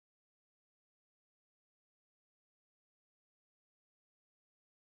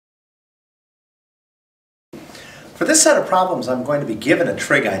For this set of problems, I'm going to be given a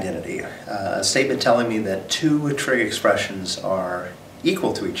trig identity, a statement telling me that two trig expressions are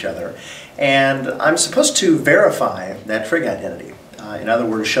equal to each other, and I'm supposed to verify that trig identity. In other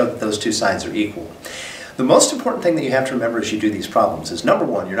words, show that those two sides are equal. The most important thing that you have to remember as you do these problems is, number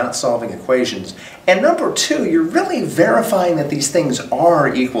one, you're not solving equations, and number two, you're really verifying that these things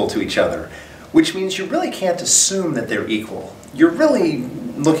are equal to each other, which means you really can't assume that they're equal. You're really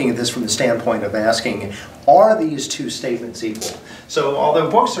looking at this from the standpoint of asking, are these two statements equal? So although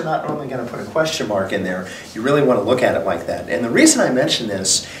books are not normally going to put a question mark in there, you really want to look at it like that. And the reason I mention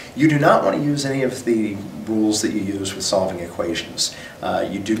this, you do not want to use any of the rules that you use with solving equations.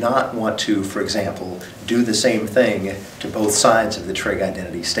 You do not want to, for example, do the same thing to both sides of the trig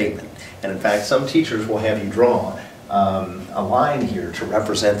identity statement. And in fact, some teachers will have you draw a line here to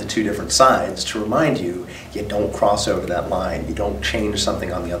represent the two different sides to remind you, you don't cross over that line, you don't change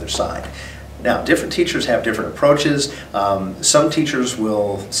something on the other side. Now, different teachers have different approaches. Some teachers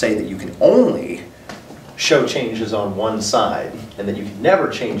will say that you can only show changes on one side and that you can never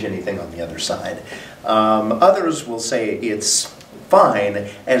change anything on the other side. Others will say it's fine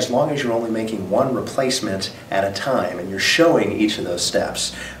as long as you're only making one replacement at a time and you're showing each of those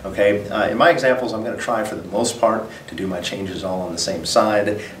steps. Okay? In my examples, I'm going to try for the most part to do my changes all on the same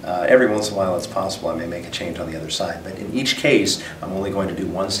side. Every once in a while it's possible I may make a change on the other side, but in each case I'm only going to do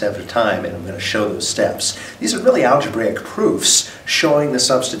one step at a time and I'm going to show those steps. These are really algebraic proofs showing the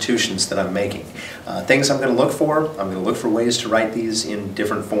substitutions that I'm making. Things I'm going to look for, I'm going to look for ways to write these in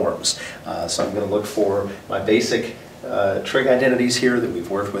different forms. So I'm going to look for my basic trig identities here that we've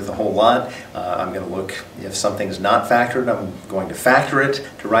worked with a whole lot. I'm going to look, if something's not factored, I'm going to factor it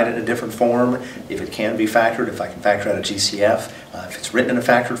to write it in a different form. If it can be factored, if I can factor out a GCF. If it's written in a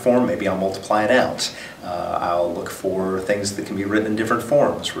factored form, maybe I'll multiply it out. I'll look for things that can be written in different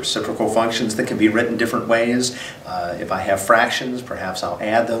forms, reciprocal functions that can be written different ways. If I have fractions, perhaps I'll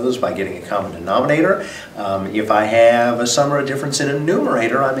add those by getting a common denominator. If I have a sum or a difference in a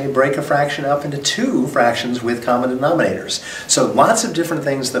numerator, I may break a fraction up into two fractions with common denominators. So lots of different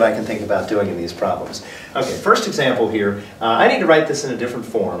things that I can think about doing in these problems. Okay, first example here, I need to write this in a different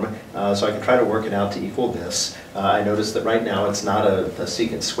form, so I can try to work it out to equal this. I notice that right now it's not a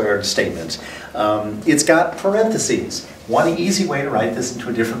secant squared statement. It's got parentheses. One easy way to write this into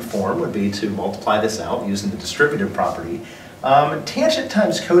a different form would be to multiply this out using the distributive property. Tangent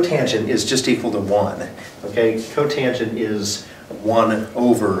times cotangent is just equal to 1. Okay, cotangent is 1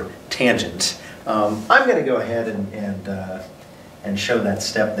 over tangent. I'm going to go ahead and show that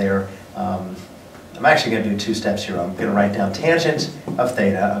step there. I'm actually going to do two steps here. I'm going to write down tangent of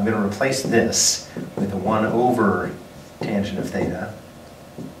theta. I'm going to replace this with a 1 over tangent of theta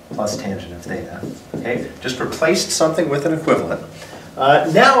plus tangent of theta. Okay, just replaced something with an equivalent.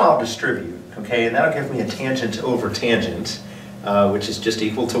 Now I'll distribute, okay, and that'll give me a tangent over tangent, which is just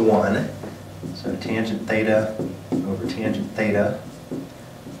equal to 1. So tangent theta over tangent theta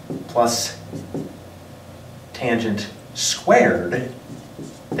plus tangent squared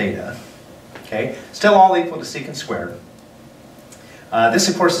theta. Okay, still all equal to secant squared. This,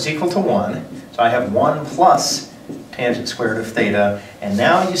 of course, is equal to 1. So I have 1 plus tangent squared of theta. And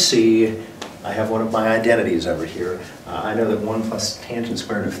now you see I have one of my identities over here. I know that 1 plus tangent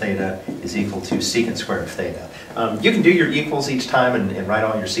squared of theta is equal to secant squared of theta. You can do your equals each time and write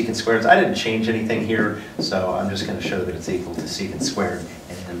all your secant squareds. I didn't change anything here, so I'm just going to show that it's equal to secant squared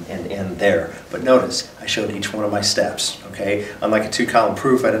and end there. But notice, I showed each one of my steps. Okay? Unlike a two-column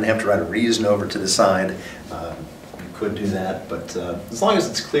proof, I didn't have to write a reason over to the side. You could do that, but as long as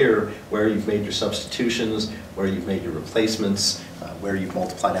it's clear where you've made your substitutions, where you've made your replacements, where you've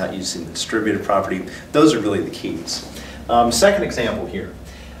multiplied out using the distributive property, those are really the keys. Second example here.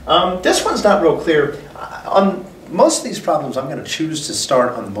 This one's not real clear. On most of these problems, I'm going to choose to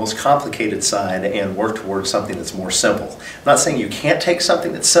start on the most complicated side and work towards something that's more simple. I'm not saying you can't take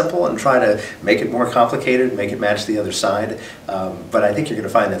something that's simple and try to make it more complicated, make it match the other side, but I think you're going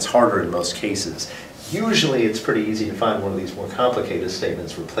to find that's harder in most cases. Usually it's pretty easy to find one of these more complicated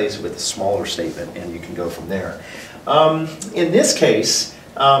statements, replace it with a smaller statement, and you can go from there. In this case,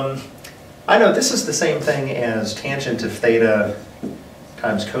 I know this is the same thing as tangent of theta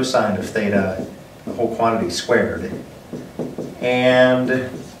times cosine of theta, the whole quantity squared. And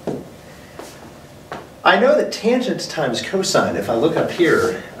I know that tangent times cosine, if I look up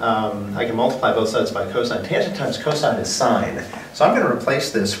here, I can multiply both sides by cosine. Tangent times cosine is sine. So I'm going to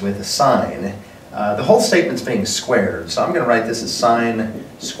replace this with a sine. The whole statement's being squared, so I'm going to write this as sine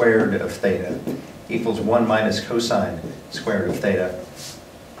squared of theta equals 1 minus cosine squared of theta.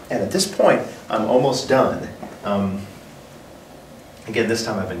 And at this point, I'm almost done. Again, this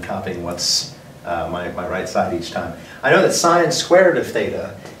time I've been copying what's my right side each time. I know that sine squared of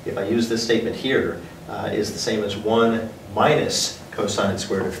theta, if I use this statement here, is the same as 1 minus cosine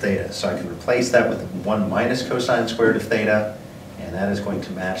squared of theta. So I can replace that with 1 minus cosine squared of theta, and that is going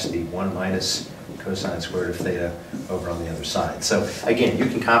to match the 1 minus cosine squared of theta over on the other side. So again, you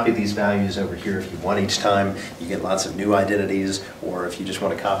can copy these values over here if you want each time. You get lots of new identities, or if you just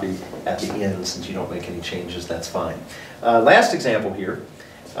want to copy at the end since you don't make any changes, that's fine. Last example here.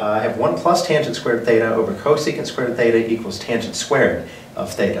 I have 1 plus tangent squared theta over cosecant squared theta equals tangent squared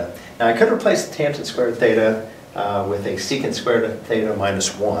of theta. Now I could replace the tangent squared theta with a secant squared of theta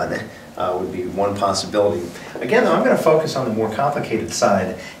minus 1. Would be one possibility. Again, though, I'm going to focus on the more complicated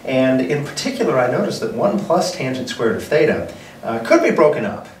side, and in particular I noticed that 1 plus tangent squared of theta could be broken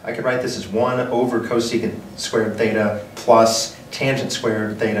up. I could write this as 1 over cosecant squared theta plus tangent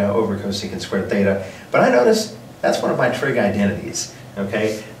squared theta over cosecant squared theta, but I noticed that's one of my trig identities.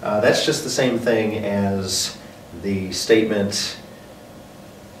 Okay, that's just the same thing as the statement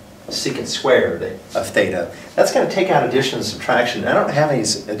secant squared of theta. That's going to take out addition and subtraction. I don't have any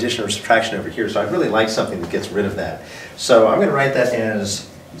addition or subtraction over here, so I really like something that gets rid of that. So I'm going to write that as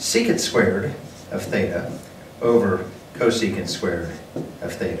secant squared of theta over cosecant squared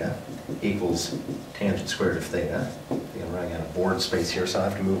of theta equals tangent squared of theta. I'm running out of board space here, so I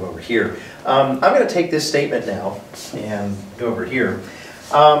have to move over here. I'm going to take this statement now and go over here.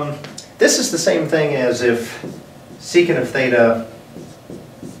 This is the same thing as if secant of theta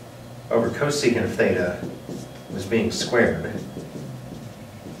over cosecant of theta was being squared.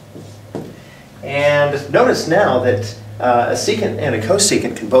 And notice now that a secant and a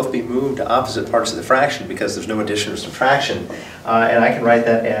cosecant can both be moved to opposite parts of the fraction because there's no addition or subtraction. And I can write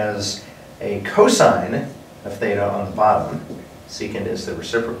that as a cosine of theta on the bottom. Secant is the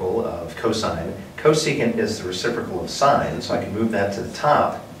reciprocal of cosine. Cosecant is the reciprocal of sine, so I can move that to the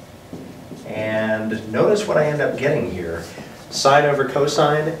top. And notice what I end up getting here. Sine over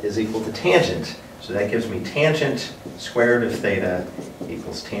cosine is equal to tangent. So that gives me tangent squared of theta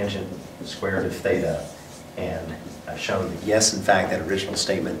equals tangent squared of theta. And I've shown that yes, in fact, that original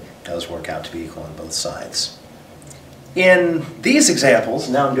statement does work out to be equal on both sides. In these examples,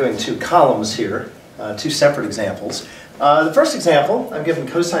 now I'm doing two columns here, two separate examples. The first example, I'm given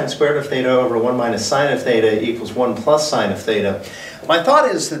cosine squared of theta over 1 minus sine of theta equals 1 plus sine of theta. My thought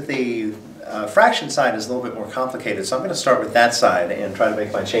is that the fraction side is a little bit more complicated, so I'm going to start with that side and try to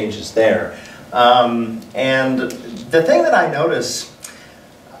make my changes there. And the thing that I notice,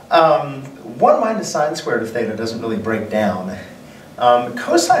 1 minus sine squared of theta doesn't really break down.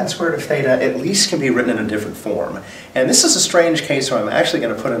 Cosine squared of theta at least can be written in a different form. And this is a strange case where I'm actually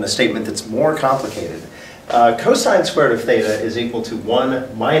going to put in a statement that's more complicated. Cosine squared of theta is equal to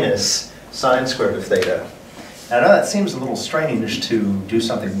 1 minus sine squared of theta. I know that seems a little strange to do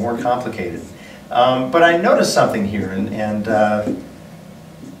something more complicated, but I noticed something here, and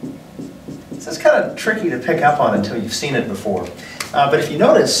it's kind of tricky to pick up on until you've seen it before. But if you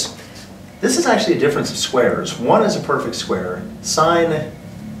notice, this is actually a difference of squares. 1 is a perfect square. Sine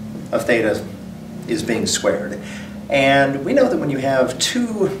of theta is being squared. And we know that when you have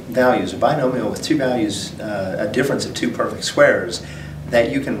two values, a binomial with two values, a difference of two perfect squares,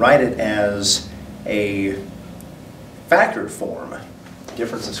 that you can write it as a factored form,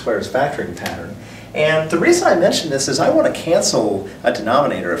 difference of squares factoring pattern. And the reason I mention this is I want to cancel a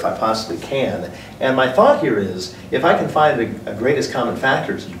denominator if I possibly can. And my thought here is, if I can find a greatest common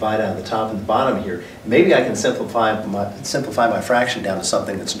factor to divide out of the top and the bottom here, maybe I can simplify my fraction down to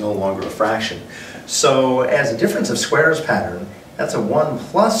something that's no longer a fraction. So as a difference of squares pattern, that's a 1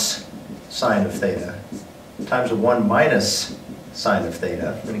 plus sine of theta times a 1 minus sine of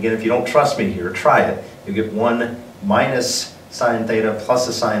theta. And again, if you don't trust me here, try it. You get 1 minus sine theta plus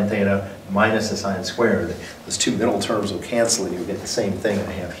a sine theta minus a sine squared. Those two middle terms will cancel and you'll get the same thing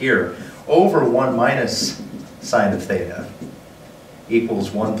I have here. Over 1 minus sine of theta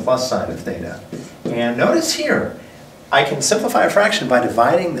equals 1 plus sine of theta. And notice here, I can simplify a fraction by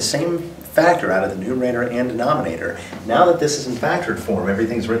dividing the same factor out of the numerator and denominator. Now that this is in factored form,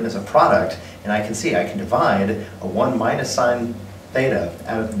 everything's written as a product, and I can see I can divide a 1 minus sine theta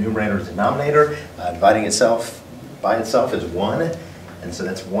out of the numerator and denominator, dividing itself by itself is 1, and so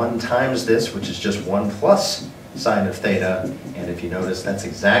that's 1 times this, which is just 1 plus sine of theta, and if you notice, that's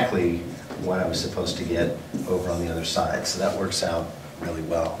exactly what I was supposed to get over on the other side, so that works out really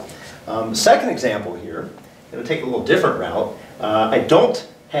well. Second example here, I'm going to take a little different route. I don't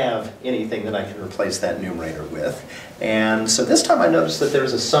have anything that I can replace that numerator with, and so this time I noticed that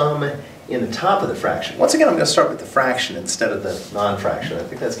there's a sum in the top of the fraction. Once again, I'm going to start with the fraction instead of the non-fraction. I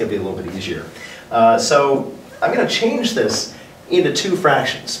think that's going to be a little bit easier. So I'm going to change this into two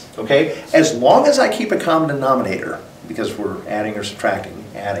fractions, okay? As long as I keep a common denominator, because we're adding or subtracting,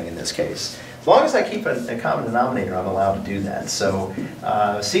 adding in this case, as long as I keep a common denominator, I'm allowed to do that. So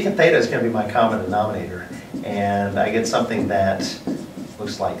secant theta is going to be my common denominator, and I get something that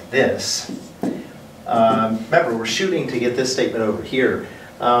looks like this. Remember, we're shooting to get this statement over here.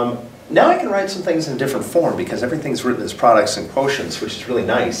 Now I can write some things in a different form because everything's written as products and quotients, which is really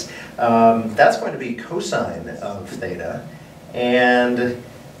nice. That's going to be cosine of theta, and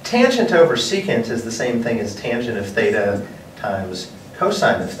tangent over secant is the same thing as tangent of theta times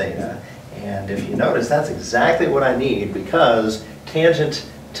cosine of theta. And if you notice, that's exactly what I need, because tangent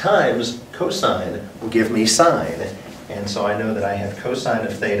times cosine will give me sine. And so I know that I have cosine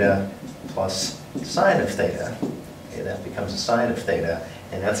of theta plus sine of theta. Okay, that becomes a sine of theta,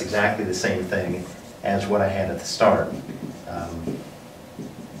 and that's exactly the same thing as what I had at the start.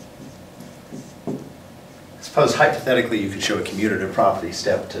 I suppose hypothetically you could show a commutative property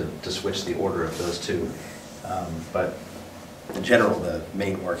step to switch the order of those two, but in general the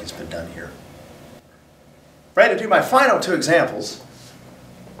main work has been done here. Ready to do my final two examples.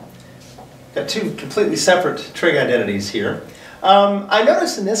 Got two completely separate trig identities here. I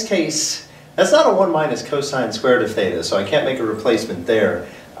notice in this case that's not a 1 minus cosine squared of theta, so I can't make a replacement there.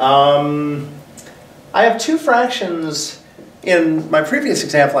 I have two fractions. In my previous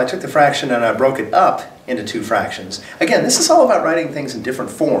example, I took the fraction and I broke it up into two fractions. Again, this is all about writing things in different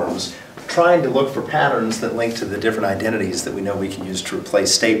forms, trying to look for patterns that link to the different identities that we know we can use to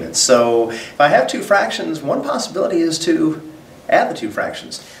replace statements. So if I have two fractions, one possibility is to add the two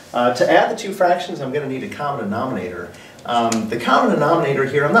fractions. To add the two fractions, I'm going to need a common denominator. The common denominator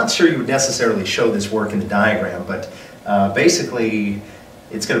here, I'm not sure you would necessarily show this work in the diagram, but basically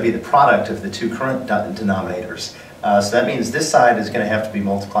it's going to be the product of the two current denominators. So that means this side is going to have to be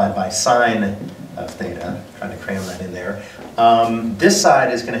multiplied by sine of theta. I'm trying to cram that in there. This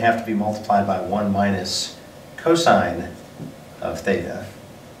side is going to have to be multiplied by 1 minus cosine of theta.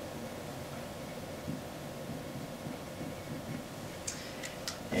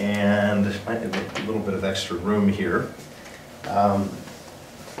 And I might have a little bit of extra room here.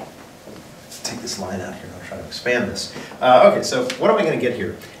 Take this line out here and I'll try to expand this. Okay, so what am I going to get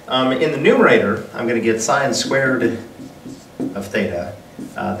here? In the numerator, I'm going to get sine squared of theta.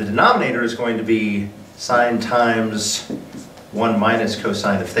 The denominator is going to be sine times 1 minus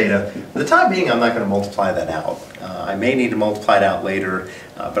cosine of theta. For the time being, I'm not going to multiply that out. I may need to multiply it out later,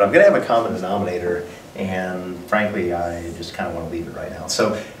 but I'm going to have a common denominator, and frankly, I just kind of want to leave it right now.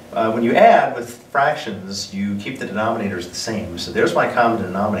 So when you add with fractions, you keep the denominators the same. So there's my common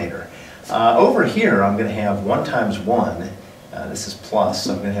denominator. Over here, I'm going to have 1 times 1. This is plus,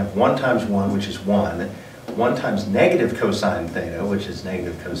 so I'm going to have 1 times 1, which is 1. 1 times negative cosine theta, which is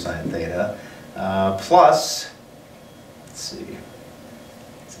negative cosine theta, plus, let's see,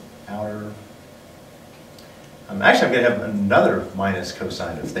 outer, actually I'm going to have another minus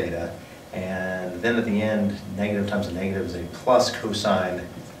cosine of theta, and then at the end, negative times a negative is a plus cosine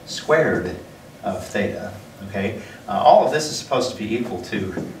squared of theta. Okay, all of this is supposed to be equal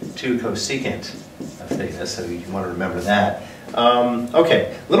to 2 cosecant of theta, so you want to remember that.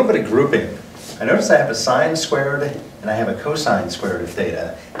 Okay, a little bit of grouping. I notice I have a sine squared and I have a cosine squared of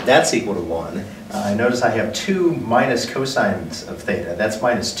theta. That's equal to 1. I notice I have 2 minus cosines of theta. That's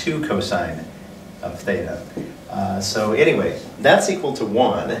minus 2 cosine of theta. So anyway, that's equal to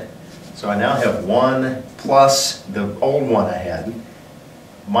 1. So I now have 1 plus the old one I had,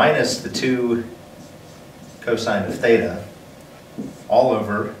 minus the 2 cosine of theta, all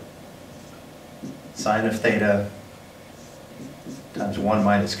over sine of theta times 1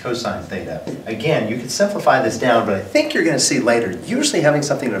 minus cosine theta. Again, you can simplify this down, but I think you're going to see later, usually having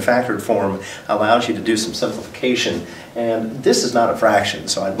something in a factored form allows you to do some simplification, and this is not a fraction,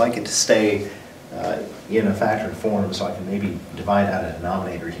 so I'd like it to stay in a factored form so I can maybe divide out a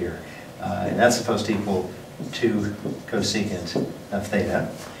denominator here. And that's supposed to equal 2 cosecant of theta.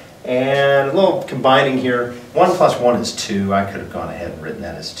 And a little combining here, 1 plus 1 is 2. I could have gone ahead and written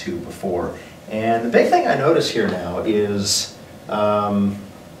that as 2 before. And the big thing I notice here now is I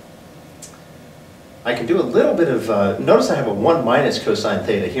can do a little bit of, notice I have a 1 minus cosine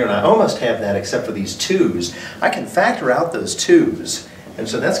theta here, and I almost have that except for these 2's. I can factor out those 2's, and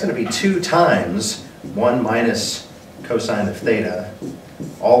so that's going to be 2 times 1 minus cosine of theta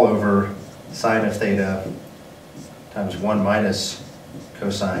all over sine of theta times 1 minus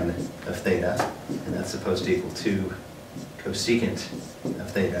cosine of theta, and that's supposed to equal 2 cosecant of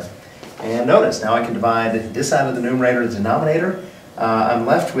theta. And notice, now I can divide this out of the numerator and the denominator. I'm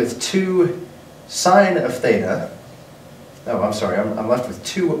left with 2 sine of theta. No, I'm sorry, I'm left with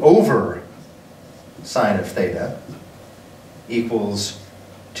 2 over sine of theta. equals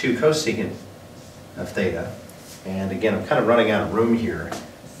 2 cosecant of theta. And again, I'm kind of running out of room here,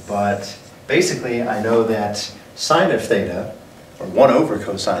 but basically I know that sine of theta, or 1 over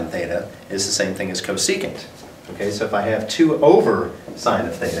cosine theta, is the same thing as cosecant. Okay, so if I have 2 over sine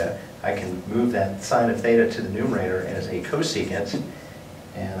of theta, I can move that sine of theta to the numerator as a cosecant,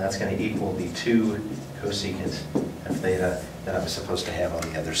 and that's going to equal the 2 cosecant of theta that I'm supposed to have on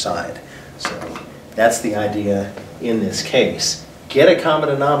the other side. So that's the idea in this case. Get a common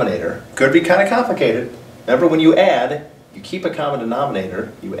denominator. Could be kind of complicated. Remember, when you add, you keep a common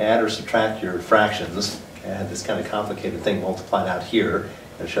denominator. You add or subtract your fractions. I had this kind of complicated thing multiplied out here,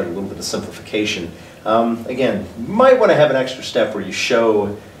 and showed a little bit of simplification. Again, you might want to have an extra step where you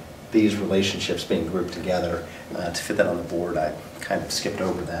show these relationships being grouped together. To fit that on the board, I kind of skipped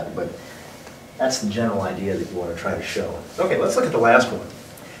over that, but that's the general idea that you want to try to show. Okay, let's look at the last one.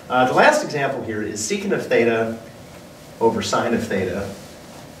 The last example here is secant of theta over sine of theta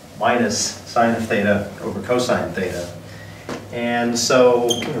minus sine of theta over cosine theta. And so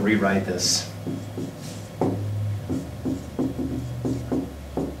I'm going to rewrite this.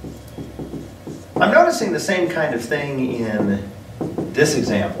 I'm noticing the same kind of thing in this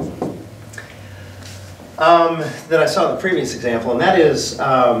example that I saw in the previous example, and that is,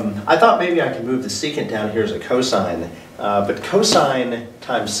 I thought maybe I could move the secant down here as a cosine, but cosine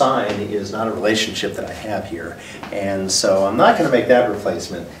times sine is not a relationship that I have here, and so I'm not going to make that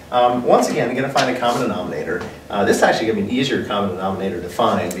replacement. Once again, I'm going to find a common denominator. This is actually going to be an easier common denominator to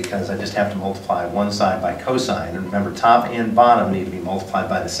find because I just have to multiply one side by cosine, and remember, top and bottom need to be multiplied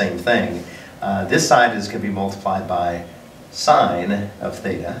by the same thing. This side is going to be multiplied by sine of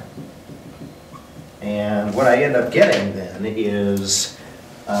theta. And what I end up getting then is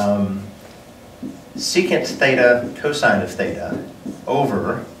secant theta cosine of theta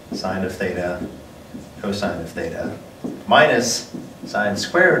over sine of theta cosine of theta minus sine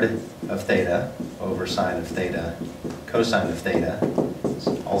squared of theta over sine of theta cosine of theta. It's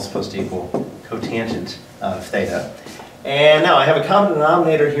all supposed to equal cotangent of theta. And now I have a common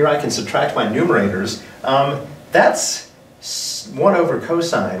denominator here. I can subtract my numerators. That's 1 over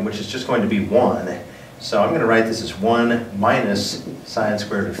cosine, which is just going to be 1. So I'm going to write this as 1 minus sine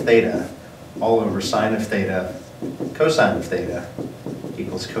squared of theta all over sine of theta cosine of theta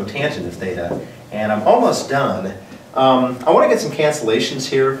equals cotangent of theta. And I'm almost done. I want to get some cancellations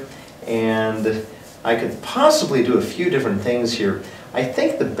here, and I could possibly do a few different things here. I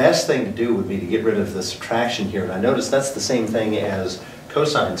think the best thing to do would be to get rid of the subtraction here, and I notice that's the same thing as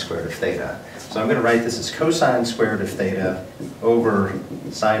cosine squared of theta. So I'm going to write this as cosine squared of theta over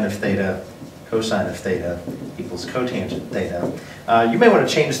sine of theta cosine of theta equals cotangent theta. You may want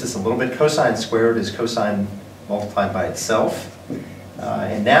to change this a little bit. Cosine squared is cosine multiplied by itself.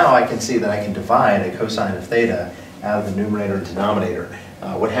 And now I can see that I can divide a cosine of theta out of the numerator and denominator.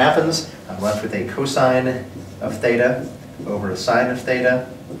 What happens? I'm left with a cosine of theta over a sine of theta,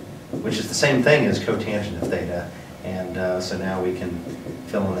 which is the same thing as cotangent of theta. And so now we can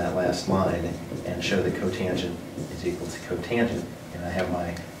fill in that last line and show that cotangent is equal to cotangent, and I have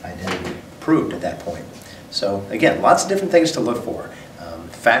my identity proved at that point. So again, lots of different things to look for.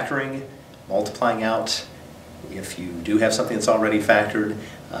 Factoring, multiplying out, if you do have something that's already factored,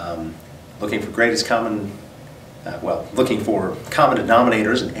 looking for greatest common, looking for common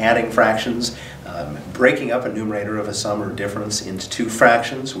denominators and adding fractions, breaking up a numerator of a sum or difference into 2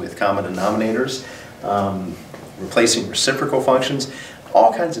 fractions with common denominators, replacing reciprocal functions,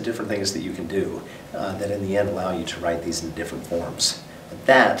 all kinds of different things that you can do that in the end allow you to write these in different forms. But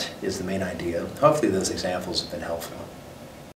that is the main idea. Hopefully those examples have been helpful.